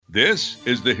This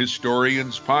is the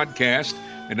Historians Podcast,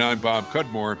 and I'm Bob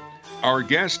Cudmore. Our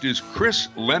guest is Chris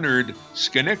Leonard,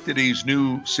 Schenectady's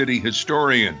new city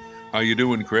historian. How you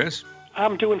doing, Chris?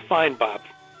 I'm doing fine, Bob.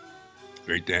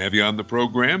 Great to have you on the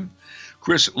program.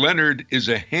 Chris Leonard is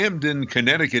a Hamden,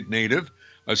 Connecticut native,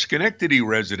 a Schenectady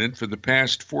resident for the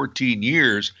past 14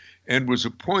 years, and was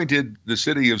appointed the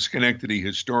City of Schenectady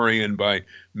historian by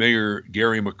Mayor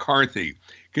Gary McCarthy.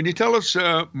 Can you tell us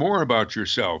more about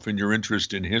yourself and your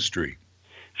interest in history?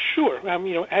 Sure.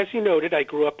 As you noted, I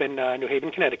grew up in New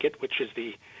Haven, Connecticut, which is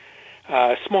the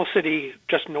small city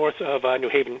just north of New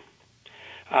Haven.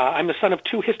 I'm the son of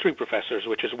two history professors,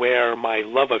 which is where my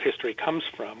love of history comes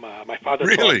from. My father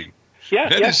Really?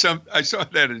 Taught, I saw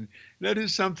that. That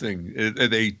is something.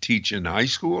 They teach in high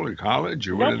school or college,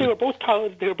 or what? No, they were both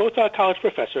college. They were both college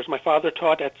professors. My father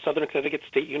taught at Southern Connecticut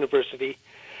State University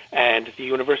and the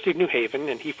University of New Haven,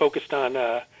 and he focused on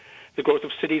the growth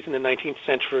of cities in the 19th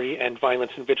century and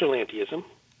violence and vigilantism.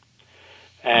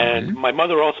 And my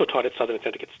mother also taught at Southern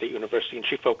Connecticut State University, and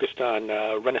she focused on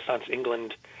Renaissance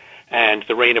England and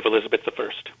the reign of Elizabeth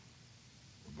I.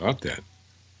 About that.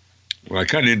 Well, I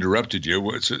kind of interrupted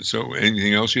you. So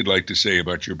anything else you'd like to say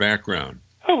about your background?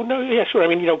 Oh, no, yeah, sure.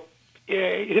 To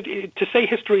say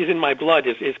history is in my blood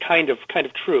is kind of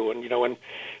true. And,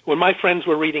 when my friends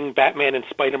were reading Batman and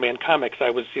Spider-Man comics,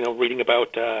 I was, reading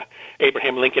about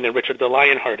Abraham Lincoln and Richard the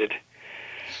Lionhearted.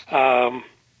 I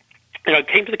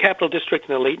came to the Capital District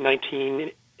in the late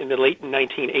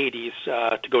 1980s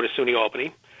to go to SUNY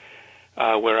Albany,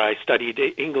 where I studied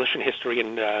English and history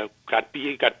and got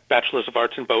Bachelor's of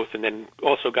Arts in both, and then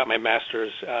also got my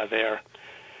master's there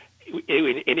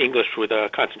in English with a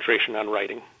concentration on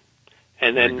writing.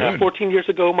 And then 14 years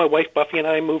ago, my wife Buffy and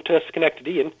I moved to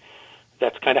Schenectady, and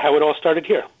that's kind of how it all started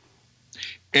here.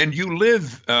 And you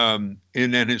live in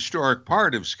an historic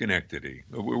part of Schenectady.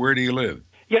 Where do you live?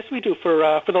 Yes, we do.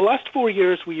 For the last 4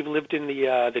 years, we've lived in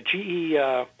the GE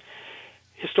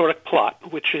historic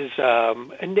plot, which is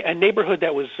a neighborhood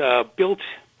that was built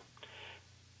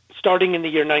starting in the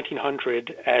year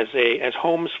 1900 as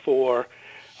homes for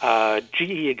GE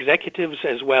executives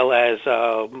as well as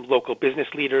local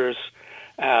business leaders,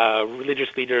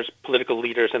 religious leaders, political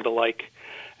leaders, and the like.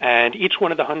 And each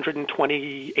one of the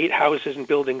 128 houses and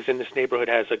buildings in this neighborhood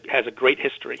has a great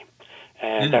history.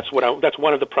 And that's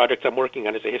one of the projects I'm working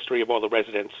on, is a history of all the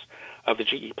residents of the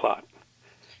GE plot.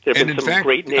 There have been some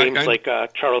great names like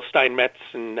Charles Steinmetz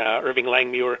and Irving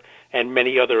Langmuir and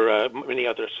many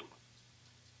others.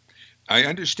 I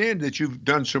understand that you've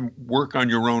done some work on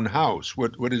your own house.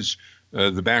 What is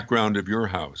the background of your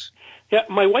house? Yeah,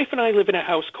 my wife and I live in a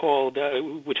house called,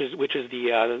 which is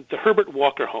the Herbert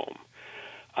Walker home,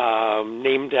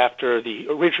 named after the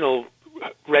original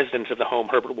resident of the home,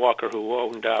 Herbert Walker, who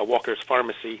owned Walker's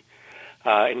Pharmacy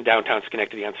in downtown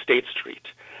Schenectady on State Street.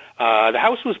 The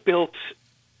house was built,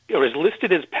 or is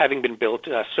listed as having been built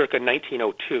circa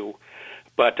 1902,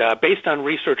 but based on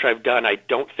research I've done, I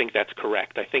don't think that's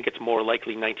correct. I think it's more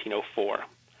likely 1904.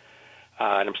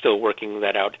 And I'm still working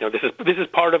that out. This is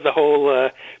part of the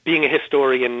whole being a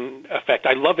historian effect.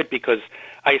 I love it because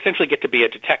I essentially get to be a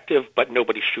detective, but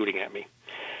nobody's shooting at me.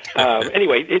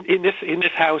 Anyway, in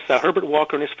this house, Herbert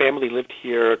Walker and his family lived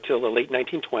here till the late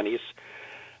 1920s,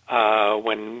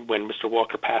 when Mr.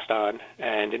 Walker passed on.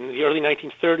 And in the early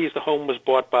 1930s, the home was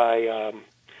bought by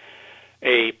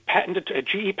a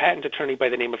GE patent attorney by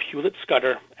the name of Hewlett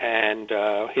Scudder and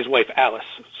his wife Alice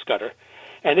Scudder.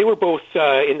 And they were both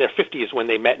in their 50s when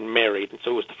they met and married, and so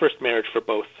it was the first marriage for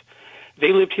both.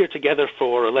 They lived here together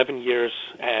for 11 years.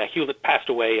 Hewlett passed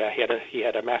away. He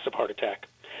had a massive heart attack.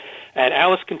 And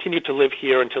Alice continued to live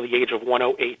here until the age of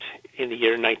 108 in the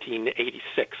year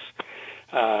 1986.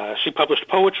 She published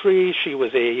poetry. She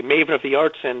was a maven of the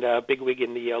arts and a bigwig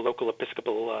in the local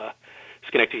Episcopal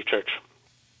Schenectady Church.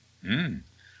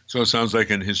 So it sounds like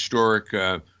an historic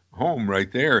home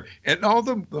right there. And all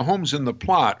the homes in the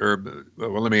plot, well,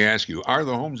 let me ask you, are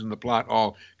the homes in the plot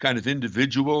all kind of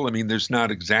individual? I mean, there's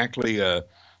not exactly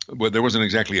there wasn't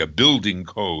exactly a building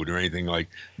code or anything like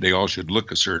they all should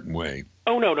look a certain way.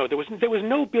 Oh, no. There was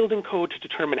no building code to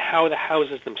determine how the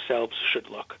houses themselves should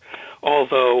look,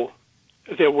 although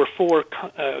there were 4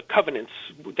 covenants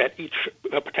that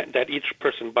each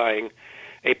person buying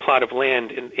a plot of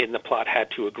land in the plot had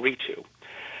to agree to.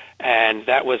 And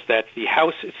that was that the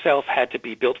house itself had to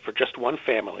be built for just one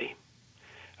family.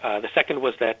 The second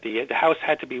was that the house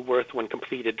had to be worth, when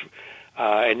completed,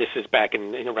 and this is back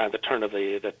in around the turn of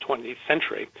the 20th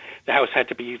century, the house had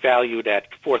to be valued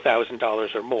at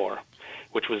 $4,000 or more,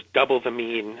 which was double the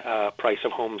mean price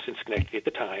of homes in Schenectady at the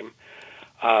time.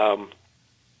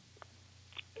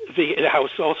 The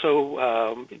house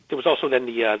also there was also then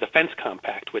the fence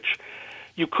compact, which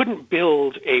you couldn't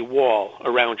build a wall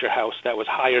around your house that was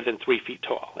higher than 3 feet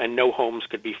tall, and no homes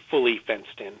could be fully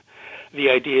fenced in. The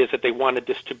idea is that they wanted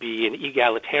this to be an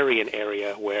egalitarian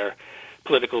area where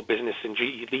political, business, and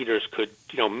GE leaders could,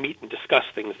 meet and discuss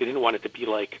things. They didn't want it to be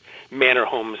like manor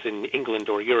homes in England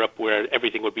or Europe where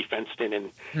everything would be fenced in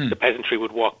and the peasantry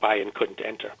would walk by and couldn't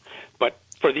enter. But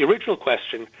for the original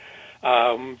question,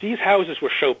 these houses were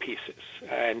showpieces,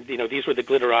 and these were the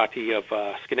glitterati of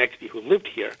Schenectady who lived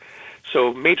here.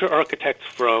 So major architects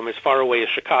from as far away as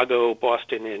Chicago,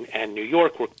 Boston, and New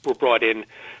York were brought in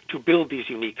to build these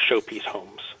unique showpiece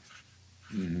homes.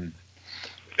 Mm-hmm.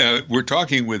 We're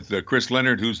talking with Chris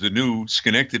Leonard, who's the new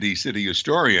Schenectady city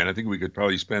historian. I think we could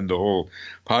probably spend the whole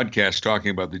podcast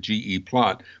talking about the GE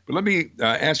plot. But let me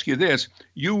ask you this.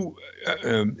 You're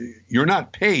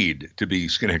not paid to be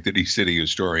Schenectady city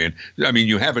historian. I mean,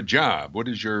 you have a job. What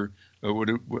is your what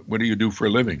do you do for a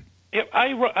living? Yeah,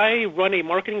 I run a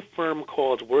marketing firm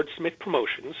called Wordsmith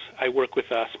Promotions. I work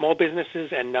with small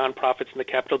businesses and nonprofits in the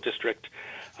Capital District,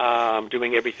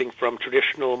 doing everything from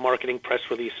traditional marketing, press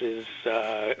releases,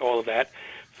 all of that,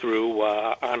 through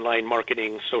online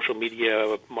marketing, social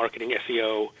media marketing,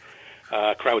 SEO,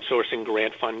 crowdsourcing,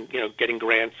 grant fund, getting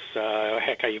grants.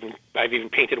 Heck, I've even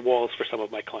painted walls for some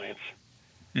of my clients.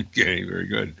 Okay, very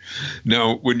good.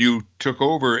 Now, when you took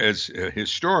over as a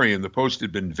historian, the post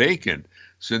had been vacant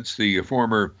since the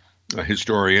former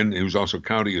historian, who was also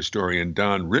county historian,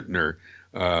 Don Rittner,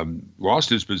 lost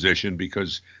his position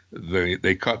because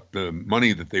they cut the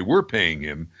money that they were paying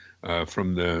him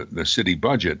from the city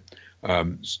budget.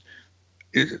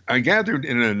 I gathered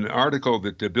in an article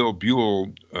that Bill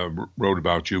Buell wrote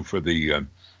about you for the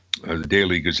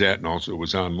Daily Gazette and also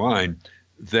was online,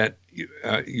 that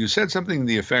you said something to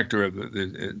the effect, or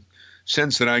the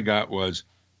sense that I got was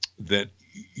that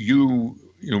you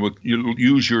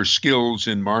use your skills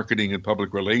in marketing and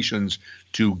public relations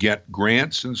to get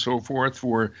grants and so forth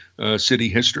for city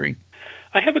history.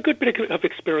 I have a good bit of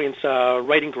experience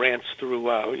writing grants through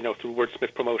through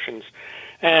Wordsmith Promotions,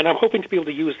 and I'm hoping to be able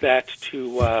to use that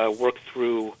to work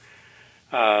through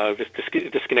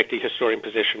the Schenectady historian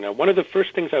position. Now, one of the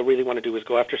first things I really want to do is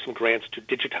go after some grants to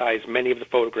digitize many of the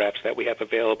photographs that we have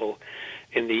available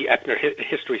in the Epner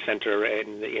History Center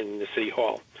and in the City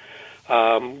Hall.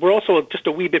 We're also just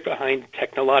a wee bit behind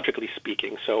technologically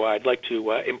speaking, so I'd like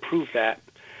to improve that,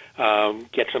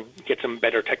 get some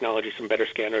better technology, some better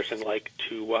scanners, and like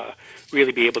to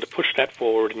really be able to push that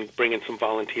forward and bring in some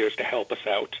volunteers to help us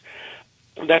out.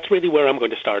 That's really where I'm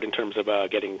going to start in terms of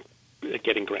getting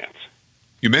grants.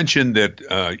 You mentioned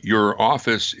that your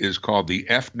office is called the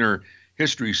Epner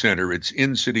History Center. It's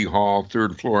in City Hall,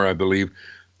 third floor, I believe.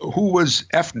 Who was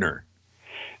Epner?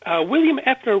 William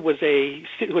Epner was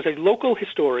a local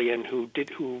historian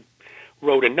who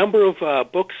wrote a number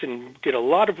of books and did a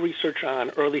lot of research on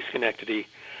early Schenectady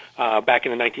back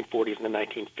in the 1940s and the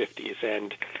 1950s.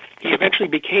 And he eventually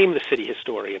became the city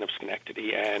historian of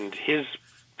Schenectady. And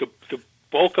the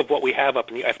bulk of what we have up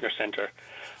in the Epner Center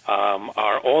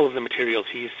are all of the materials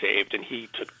he's saved. And he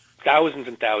took thousands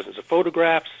and thousands of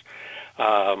photographs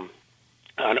on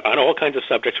all kinds of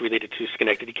subjects related to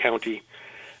Schenectady County.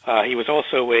 He was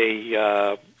also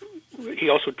he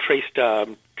also traced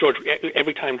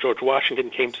every time George Washington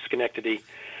came to Schenectady.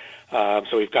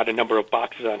 So we've got a number of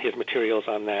boxes on his materials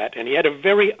on that. And he had a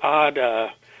very odd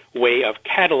way of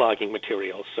cataloging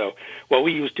materials. So while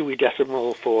we use Dewey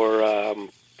Decimal for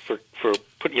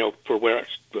where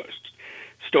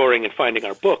storing and finding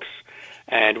our books,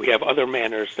 and we have other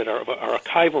manners that are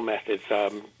archival methods.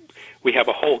 We have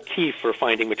a whole key for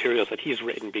finding materials that he's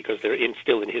written because they're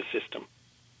still in his system.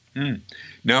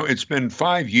 Now, it's been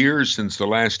 5 years since the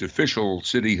last official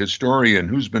city historian.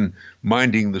 Who's been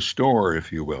minding the store,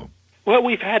 if you will? Well,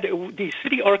 we've had the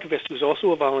city archivist, who's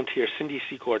also a volunteer, Cindy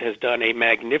Secord, has done a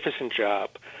magnificent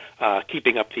job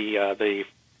keeping up the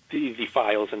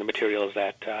files and the materials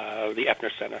at the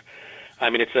Epner Center. I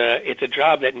mean, it's a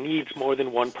job that needs more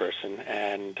than one person,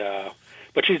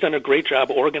 but she's done a great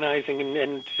job organizing,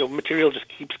 and material just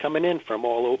keeps coming in from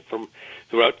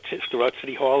throughout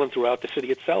City Hall and throughout the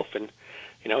city itself, and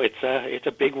it's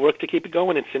a big work to keep it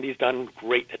going, and Cindy's done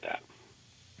great at that.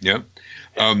 Yeah.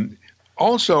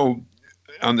 Also,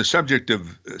 on the subject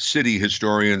of city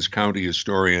historians, county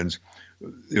historians,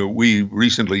 we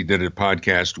recently did a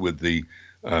podcast with the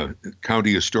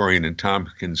county historian in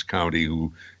Tompkins County,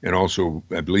 and also,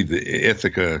 I believe, the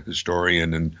Ithaca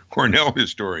historian and Cornell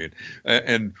historian.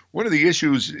 And one of the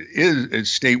issues is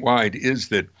statewide is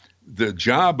that the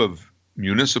job of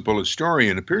municipal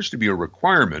historian appears to be a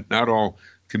requirement. Not all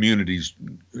communities,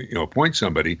 appoint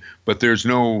somebody, but there's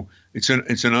no. It's an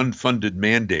unfunded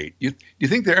mandate. You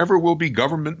think there ever will be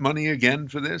government money again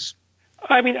for this?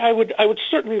 I mean, I would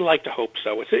certainly like to hope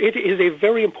so. It is a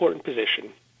very important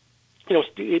position.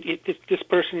 This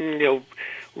person,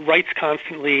 writes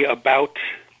constantly about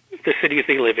the cities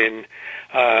they live in.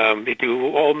 They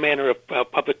do all manner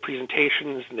of public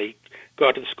presentations, and they go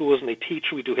out to the schools and they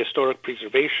teach. We do historic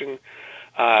preservation.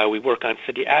 We work on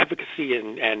city advocacy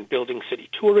and building city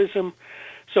tourism.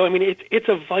 So, I mean, it's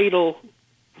a vital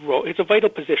role. It's a vital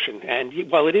position. And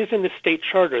while it is in the state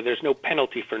charter, there's no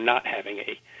penalty for not having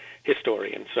a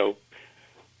historian. So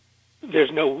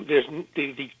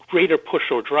the greater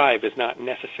push or drive is not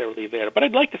necessarily there. But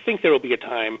I'd like to think there will be a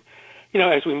time,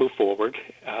 as we move forward,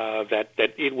 that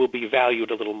it will be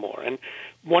valued a little more. And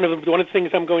one of the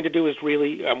things I'm working to do is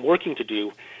really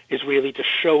to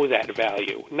show that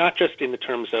value, not just in the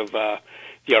terms of the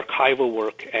archival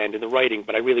work and in the writing,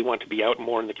 but I really want to be out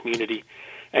more in the community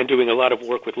and doing a lot of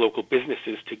work with local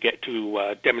businesses to get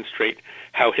to demonstrate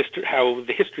how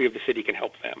the history of the city can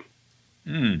help them.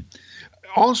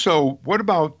 Also, what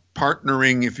about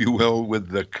partnering, if you will, with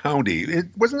the county?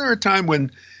 Wasn't there a time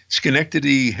when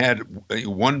Schenectady had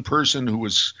one person who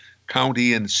was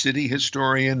county and city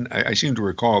historian? I seem to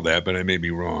recall that, but I may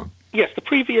be wrong. Yes, the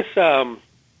previous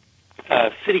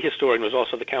city historian was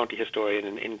also the county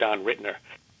historian in Don Rittner.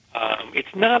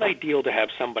 It's not ideal to have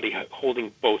somebody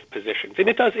holding both positions, and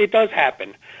it does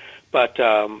happen, but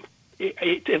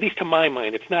at least to my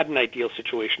mind, it's not an ideal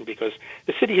situation because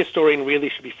the city historian really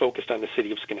should be focused on the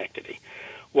city of Schenectady,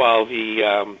 while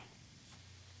the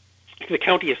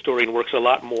county historian works a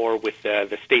lot more with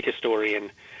the state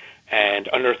historian and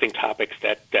unearthing topics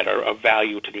that are of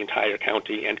value to the entire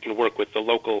county and can work with the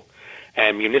local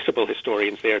and municipal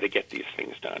historians there to get these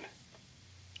things done.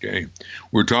 Okay.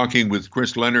 We're talking with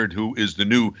Chris Leonard, who is the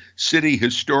new city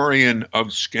historian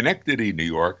of Schenectady, New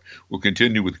York. We'll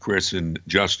continue with Chris in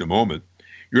just a moment.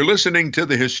 You're listening to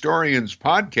the Historians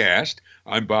Podcast.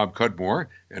 I'm Bob Cudmore,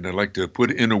 and I'd like to put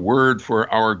in a word for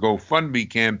our GoFundMe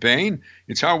campaign.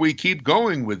 It's how we keep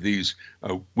going with these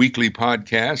weekly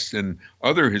podcasts and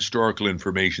other historical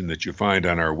information that you find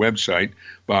on our website,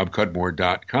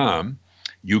 bobcudmore.com.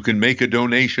 You can make a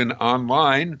donation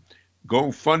online,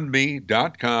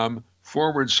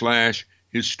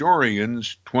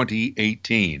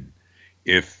 gofundme.com/historians2018.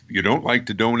 If you don't like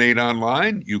to donate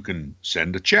online, you can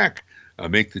send a check.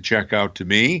 Make the check out to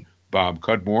me, Bob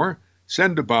Cudmore.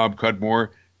 Send to Bob Cudmore,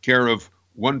 care of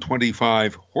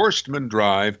 125 Horstman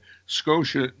Drive,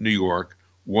 Scotia, New York,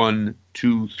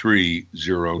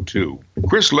 12302.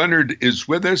 Chris Leonard is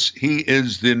with us. He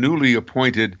is the newly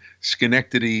appointed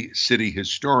Schenectady City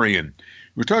Historian.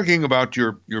 We're talking about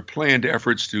your planned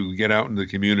efforts to get out in the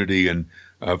community and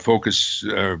focus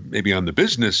maybe on the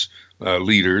business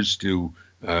leaders to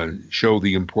show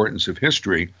the importance of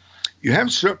history. You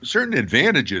have certain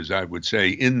advantages, I would say,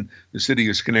 in the city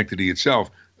of Schenectady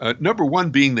itself. Number one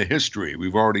being the history.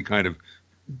 We've already kind of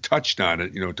touched on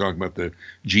it, talking about the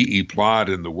G.E. plot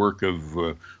and the work of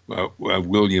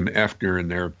William Effner, and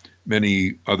there are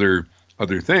many other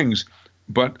things.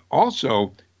 But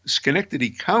also,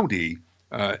 Schenectady County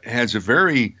has a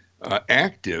very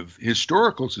active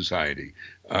historical society.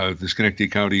 The Schenectady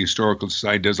County Historical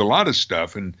Society does a lot of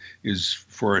stuff and is,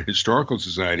 for a historical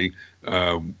society,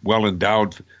 well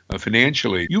endowed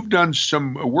financially. You've done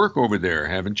some work over there,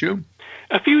 haven't you?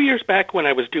 A few years back when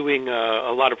I was doing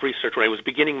a lot of research, when I was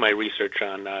beginning my research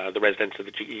on the residents of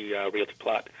the GE Realty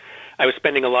plot, I was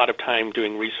spending a lot of time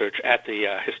doing research at the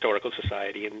Historical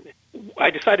Society. And I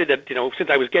decided that, since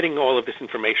I was getting all of this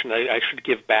information, I should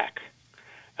give back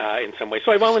in some way.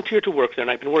 So I volunteered to work there, and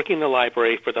I've been working in the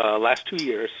library for the last 2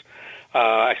 years.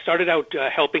 I started out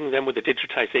helping them with a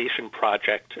digitization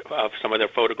project of some of their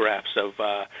photographs of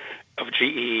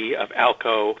GE, of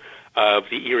Alco, of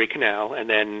the Erie Canal, and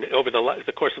then over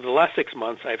the course of the last 6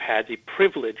 months, I've had the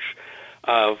privilege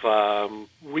of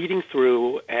reading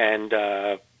through and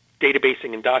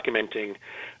databasing and documenting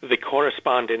the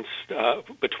correspondence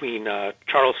between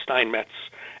Charles Steinmetz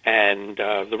and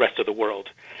the rest of the world.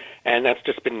 And that's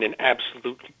just been an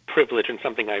absolute privilege and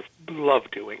something I've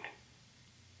loved doing.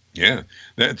 Yeah,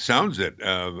 that sounds it.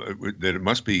 That it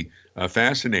must be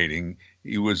fascinating.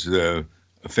 He was a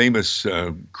famous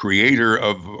creator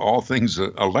of all things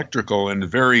electrical and a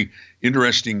very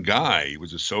interesting guy. He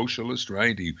was a socialist,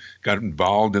 right? He got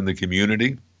involved in the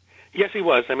community. Yes, he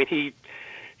was. I mean, he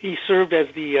served as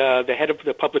the head of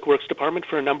the Public Works Department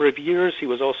for a number of years. He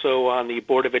was also on the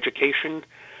Board of Education.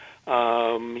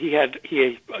 He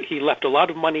left a lot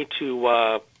of money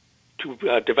to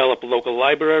develop local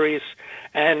libraries,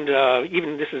 and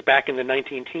even this is back in the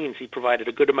 19-teens, he provided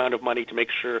a good amount of money to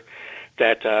make sure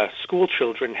that school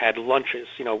children had lunches.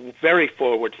 Very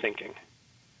forward-thinking.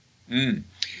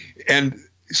 And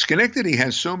Schenectady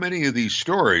has so many of these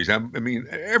stories. I mean,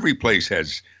 every place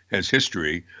has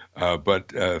history,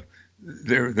 but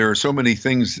there are so many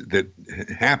things that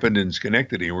happened in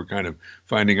Schenectady, and we're kind of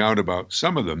finding out about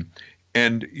some of them.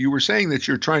 And you were saying that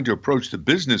you're trying to approach the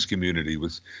business community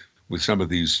with some of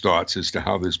these thoughts as to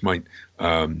how this might,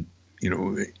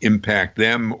 impact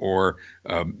them or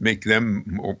make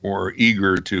them more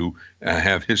eager to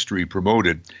have history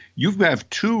promoted. You have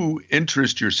two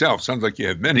interests yourself. Sounds like you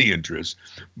have many interests,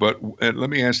 but let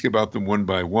me ask you about them one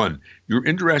by one. You're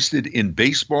interested in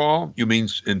baseball. You mean,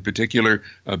 in particular,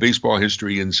 baseball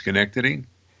history in Schenectady?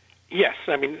 Yes,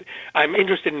 I mean, I'm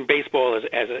interested in baseball as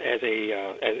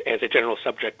a general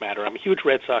subject matter. I'm a huge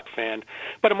Red Sox fan,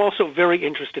 but I'm also very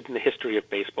interested in the history of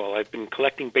baseball. I've been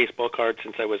collecting baseball cards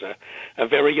since I was a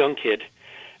very young kid.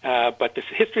 But this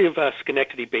history of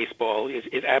Schenectady baseball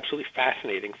is absolutely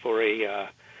fascinating for a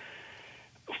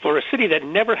city that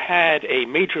never had a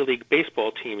Major League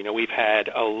Baseball team. We've had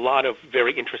a lot of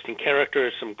very interesting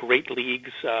characters, some great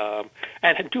leagues,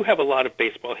 and do have a lot of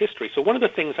baseball history. So one of the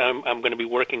things I'm going to be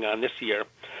working on this year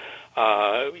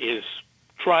is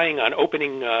trying on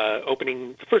opening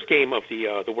the first game of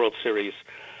the World Series,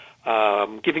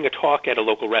 giving a talk at a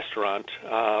local restaurant,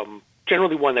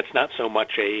 generally one that's not so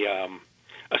much a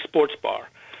sports bar,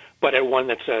 but at one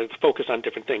that's focused on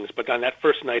different things. But on that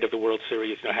first night of the World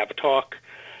Series, have a talk,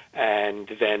 and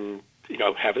then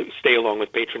stay along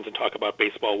with patrons and talk about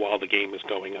baseball while the game is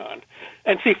going on,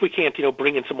 and see if we can't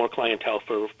bring in some more clientele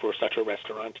for such a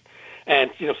restaurant.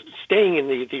 And staying in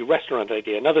the restaurant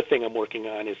idea, another thing I'm working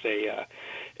on is a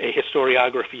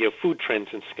historiography of food trends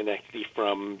in Schenectady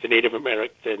from the Native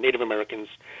Americans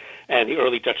and the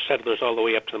early Dutch settlers all the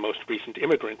way up to the most recent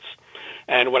immigrants.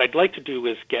 And what I'd like to do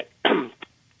is get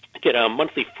a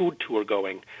monthly food tour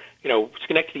going.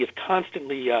 Schenectady is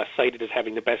constantly cited as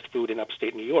having the best food in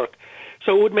upstate New York,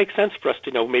 so it would make sense for us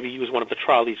to maybe use one of the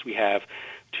trolleys we have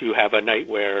to have a night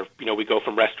where we go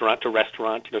from restaurant to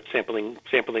restaurant,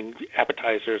 sampling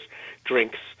appetizers,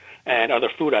 drinks, and other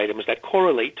food items that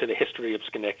correlate to the history of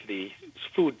Schenectady's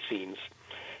food scenes,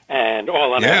 and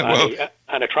all on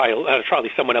a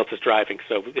trolley someone else is driving.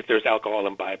 So if there's alcohol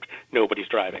imbibed, nobody's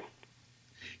driving.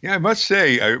 Yeah, I must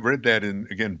say, I read that in,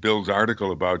 again, Bill's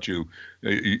article about you.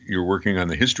 You're working on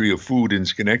the history of food in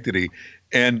Schenectady.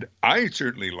 And I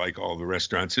certainly like all the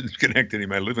restaurants in Schenectady.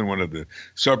 I live in one of the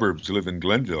suburbs, live in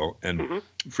Glenville, and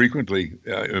frequently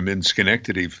I'm in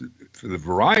Schenectady for the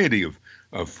variety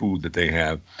of food that they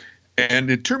have.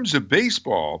 And in terms of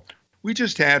baseball, we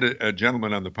just had a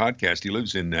gentleman on the podcast. He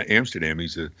lives in Amsterdam.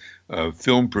 He's a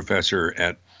film professor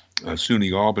at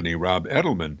SUNY Albany, Rob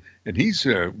Edelman, and he's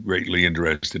greatly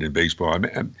interested in baseball.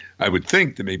 I would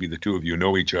think that maybe the two of you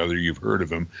know each other, you've heard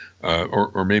of him,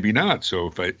 or maybe not.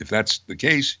 So if that's the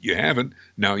case, you haven't,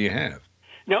 now you have.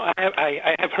 No,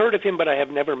 I have heard of him, but I have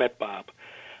never met Bob,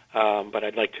 but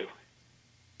I'd like to.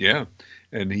 Yeah,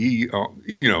 and he,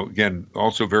 again,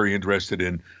 also very interested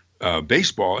in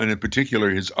baseball, and in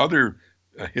particular, his other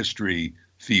history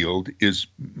field is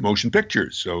motion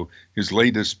pictures. So his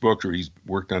latest book, or he's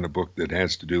worked on a book that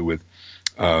has to do with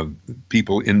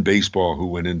people in baseball who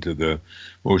went into the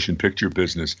motion picture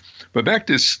business. But back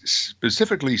to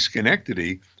specifically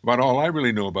Schenectady, about all I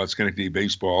really know about Schenectady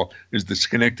baseball is the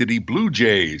Schenectady Blue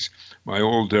Jays. My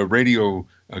old radio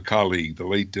colleague, the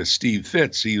late Steve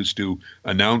Fitz, he used to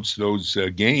announce those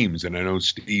games. And I know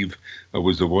Steve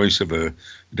was the voice of a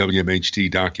WMHT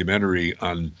documentary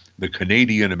on the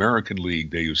Canadian American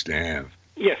League they used to have.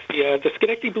 Yes, the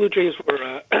Schenectady Blue Jays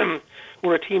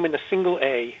were a team in the Single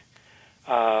A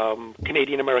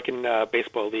Canadian American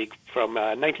Baseball League from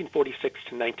 1946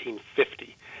 to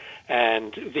 1950.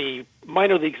 And the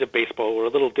minor leagues of baseball were a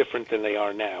little different than they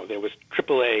are now. There was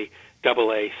Triple A,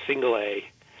 Double A, Single A,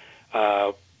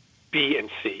 B and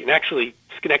C, and actually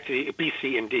Schenectady, B,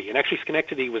 C, and D. And actually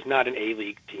Schenectady was not an A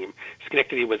League team.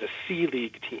 Schenectady was a C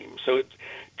League team. So it's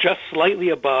just slightly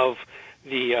above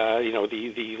the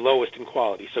lowest in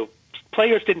quality. So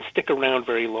players didn't stick around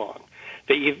very long.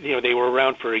 They were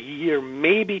around for a year,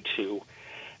 maybe two,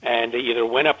 and they either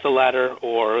went up the ladder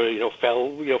or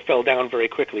fell down very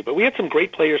quickly. But we had some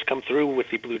great players come through with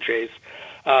the Blue Jays.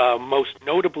 Most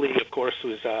notably, of course,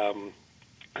 was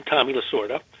Tommy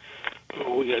Lasorda,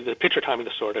 the pitcher Tommy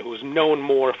Lasorda, who was known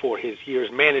more for his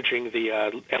years managing the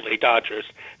LA Dodgers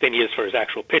than he is for his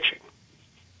actual pitching.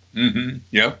 Mm-hmm.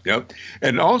 Yep.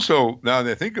 And also, now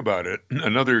that I think about it,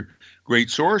 another great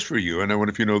source for you. And I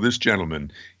wonder if you know this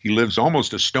gentleman. He lives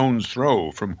almost a stone's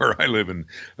throw from where I live in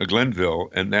Glenville,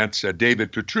 and that's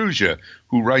David Petrusia,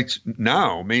 who writes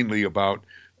now mainly about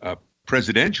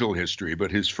presidential history,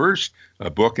 but his first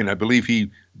book, and I believe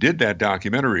he did that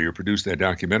documentary or produced that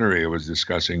documentary I was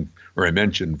discussing, or I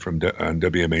mentioned on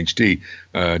WMHT,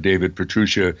 David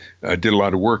Petrusia did a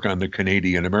lot of work on the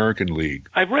Canadian American League.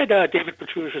 I've read David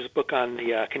Petrusia's book on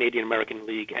the Canadian American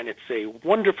League, and it's a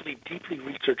wonderfully, deeply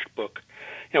researched book,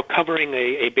 covering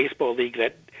a baseball league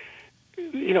that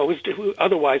was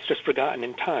otherwise just forgotten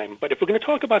in time. But if we're going to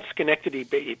talk about Schenectady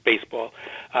baseball,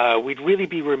 we'd really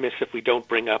be remiss if we don't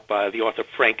bring up the author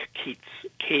Frank Keats,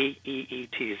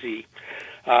 Keetz.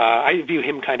 I view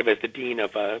him kind of as the dean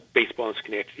of baseball in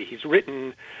Schenectady. He's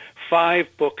written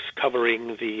 5 books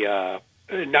covering the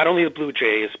not only the Blue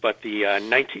Jays, but the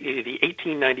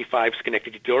 1895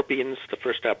 Schenectady Dorpians, the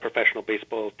first professional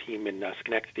baseball team in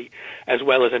Schenectady, as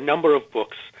well as a number of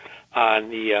books on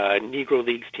the Negro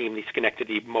Leagues team, the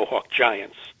Schenectady Mohawk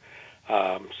Giants.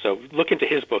 So look into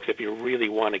his books if you really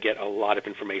want to get a lot of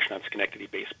information on Schenectady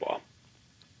baseball.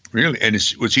 Really? And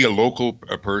was he a local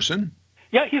person?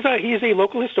 Yeah, he's a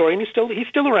local historian. He's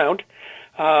still around.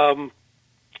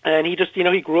 And he just,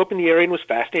 he grew up in the area and was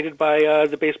fascinated by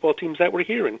the baseball teams that were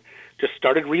here and just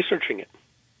started researching it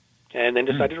and then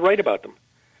decided to write about them.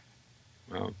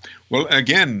 Well,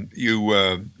 again,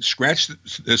 you scratch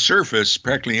the surface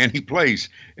practically any place,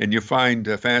 and you find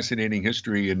fascinating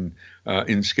history in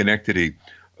Schenectady.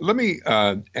 Let me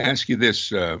ask you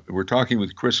this. We're talking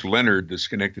with Chris Leonard, the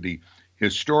Schenectady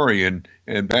historian,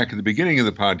 and back at the beginning of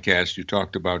the podcast, you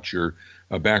talked about your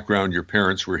background. Your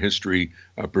parents were history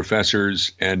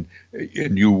professors, and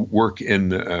you work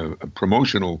in a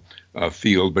promotional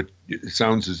field, but it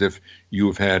sounds as if you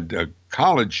have had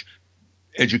college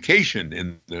education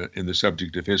in the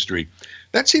subject of history.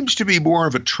 That seems to be more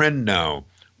of a trend now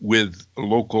with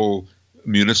local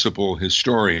municipal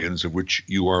historians, of which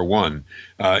you are one.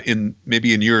 In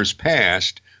years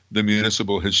past, the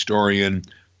municipal historian,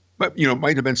 but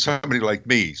might have been somebody like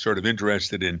me, sort of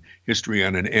interested in history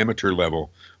on an amateur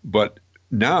level. But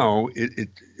now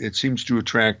it seems to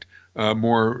attract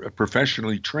more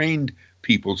professionally trained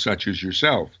people such as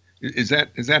yourself. Is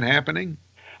that happening?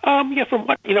 Yeah,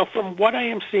 from what I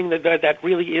am seeing, that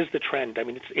really is the trend. I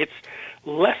mean, it's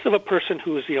less of a person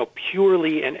who's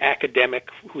purely an academic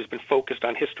who's been focused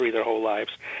on history their whole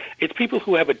lives. It's people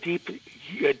who have a deep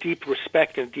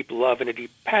respect and a deep love and a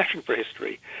deep passion for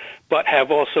history, but have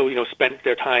also spent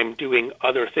their time doing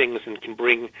other things and can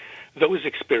bring those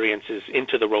experiences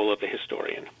into the role of the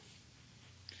historian.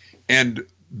 And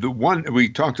the one we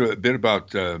talked a bit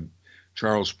about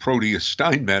Charles Proteus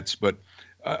Steinmetz, but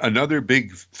another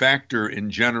big factor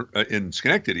in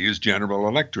Schenectady is General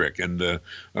Electric and the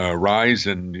rise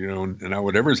and now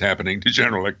whatever's happening to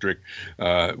General Electric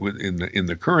in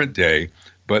the current day.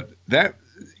 But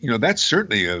that's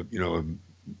certainly a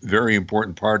very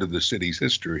important part of the city's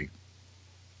history.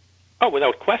 Oh,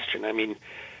 without question. I mean,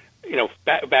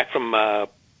 back from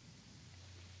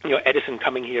Edison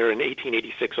coming here in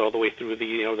 1886 all the way through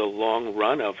the long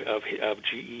run of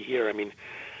GE here. I mean,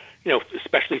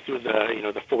 especially through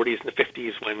the 40s and the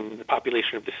 50s when the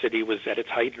population of the city was at its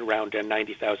height around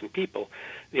 90,000 people.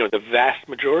 The vast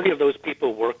majority of those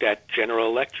people worked at General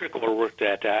Electric or worked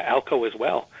at Alco as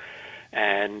well.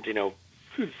 And,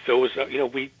 those,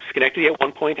 Schenectady at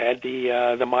one point had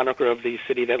the moniker of the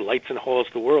city that lights and halls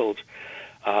the world.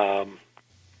 So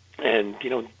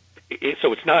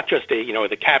it's not just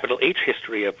the capital H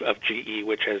history of GE,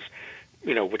 which has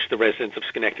which the residents of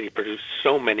Schenectady produced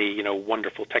so many,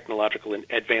 wonderful technological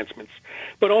advancements,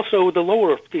 but also the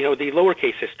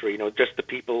lowercase history, just the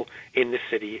people in the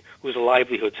city whose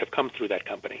livelihoods have come through that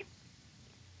company.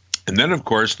 And then, of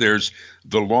course, there's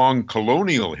the long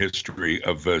colonial history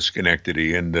of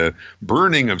Schenectady and the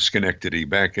burning of Schenectady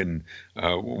back in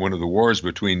one of the wars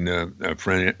between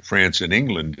France and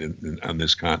England on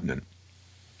this continent.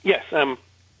 Yes.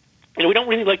 We don't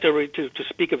really like to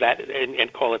speak of that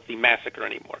and call it the massacre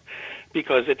anymore,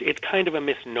 because it's kind of a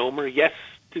misnomer. Yes,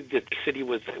 the city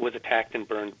was attacked and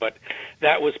burned, but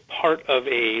that was part of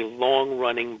a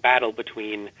long-running battle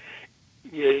between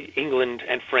England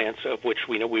and France, of which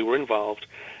we were involved,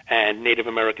 and Native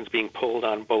Americans being pulled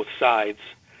on both sides.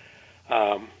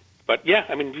 But yeah,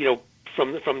 I mean,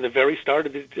 from the very start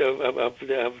of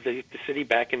the city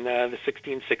back in the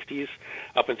 1660s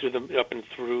up and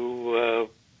through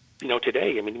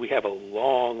today. I mean, we have a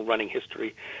long-running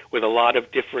history with a lot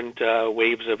of different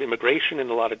waves of immigration and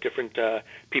a lot of different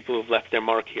people who've left their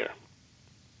mark here.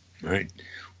 Right.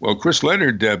 Well, Chris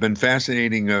Leonard, been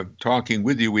fascinating talking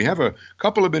with you. We have a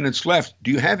couple of minutes left.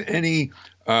 Do you have any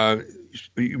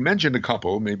you mentioned a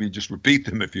couple, maybe just repeat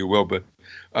them if you will, but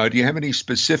do you have any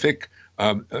specific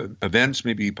events,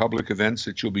 maybe public events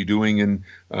that you'll be doing in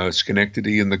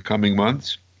Schenectady in the coming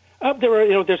months?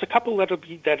 There's a couple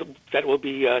that will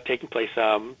be taking place.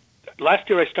 Last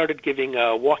year I started giving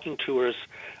walking tours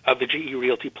of the GE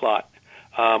Realty plot.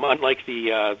 Unlike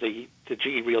the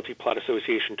GE Realty Plot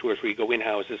Association tours where you go in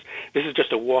houses, this is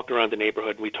just a walk around the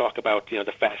neighborhood, and we talk about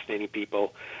the fascinating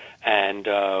people and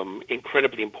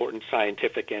incredibly important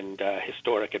scientific and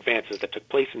historic advances that took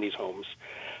place in these homes.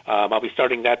 I'll be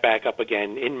starting that back up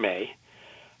again in May.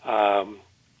 I'll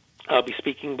be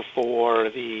speaking before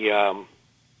the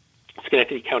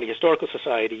Schenectady County Historical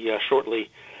Society shortly,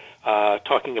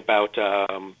 talking about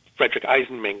Frederick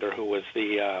Eisenmenger, who was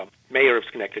the mayor of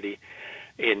Schenectady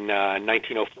in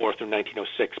 1904 through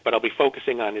 1906. But I'll be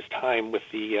focusing on his time with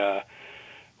the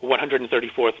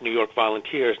 134th New York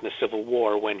Volunteers in the Civil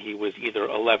War when he was either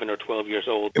 11 or 12 years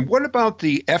old. And what about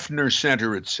the Effner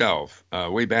Center itself?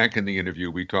 Way back in the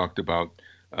interview, we talked about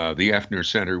the Effner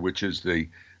Center, which is the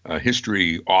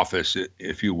history office,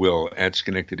 if you will, at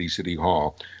Schenectady City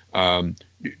Hall.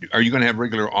 Are you going to have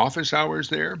regular office hours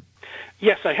there?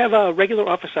 Yes, I have regular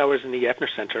office hours in the Effner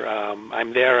Center.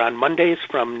 I'm there on Mondays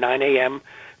from 9 a.m.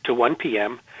 to 1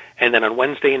 p.m., and then on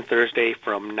Wednesday and Thursday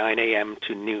from 9 a.m.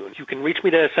 to noon. You can reach me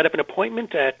to set up an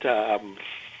appointment at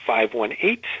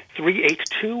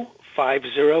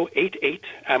 518-382-5088.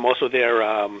 I'm also there,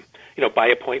 by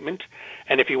appointment.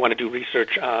 And if you want to do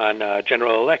research on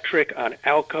General Electric, on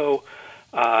ALCO,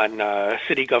 on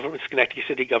city government, Schenectady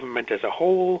city government as a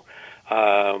whole,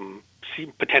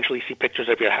 potentially see pictures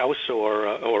of your house,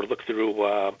 or look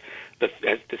through as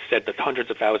it said, the hundreds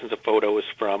of thousands of photos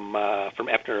from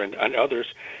Effner and others.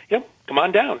 Come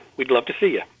on down. We'd love to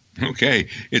see you. Okay.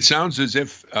 It sounds as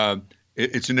if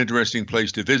it's an interesting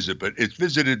place to visit, but it's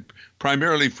visited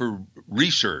primarily for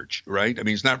research, right? I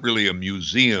mean, it's not really a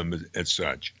museum as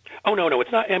such. Oh, no,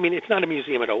 it's not. I mean, it's not a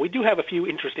museum at all. We do have a few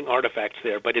interesting artifacts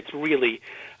there, but it's really,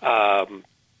 a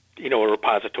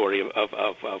repository of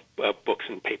books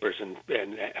and papers and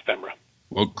ephemera.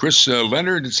 Well, Chris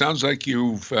Leonard, it sounds like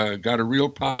you've got a real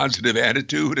positive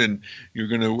attitude, and you're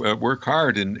going to work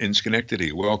hard in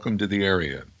Schenectady. Welcome to the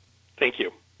area. Thank you.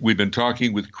 We've been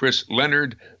talking with Chris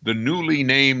Leonard, the newly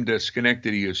named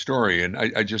Schenectady historian.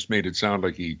 I just made it sound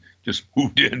like he just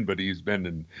moved in, but he's been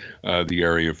in the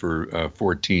area for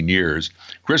 14 years.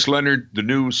 Chris Leonard, the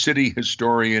new city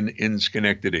historian in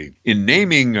Schenectady. In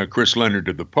naming Chris Leonard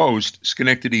to the post,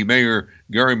 Schenectady Mayor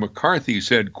Gary McCarthy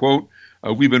said, quote,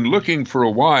 "We've been looking for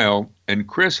a while, and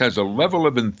Chris has a level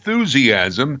of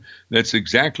enthusiasm that's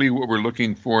exactly what we're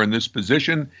looking for in this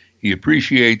position. He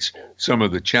appreciates some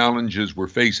of the challenges we're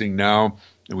facing now,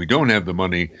 and we don't have the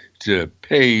money to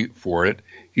pay for it.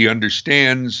 He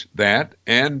understands that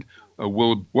and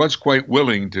was quite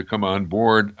willing to come on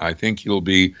board. I think he'll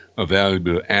be a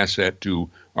valuable asset to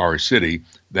our city."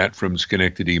 That from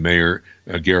Schenectady Mayor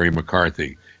Gary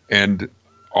McCarthy. And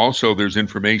also, there's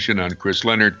information on Chris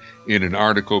Leonard in an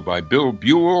article by Bill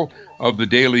Buell of the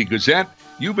Daily Gazette.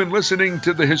 You've been listening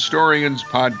to the Historians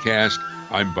Podcast.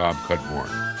 I'm Bob Cudmore.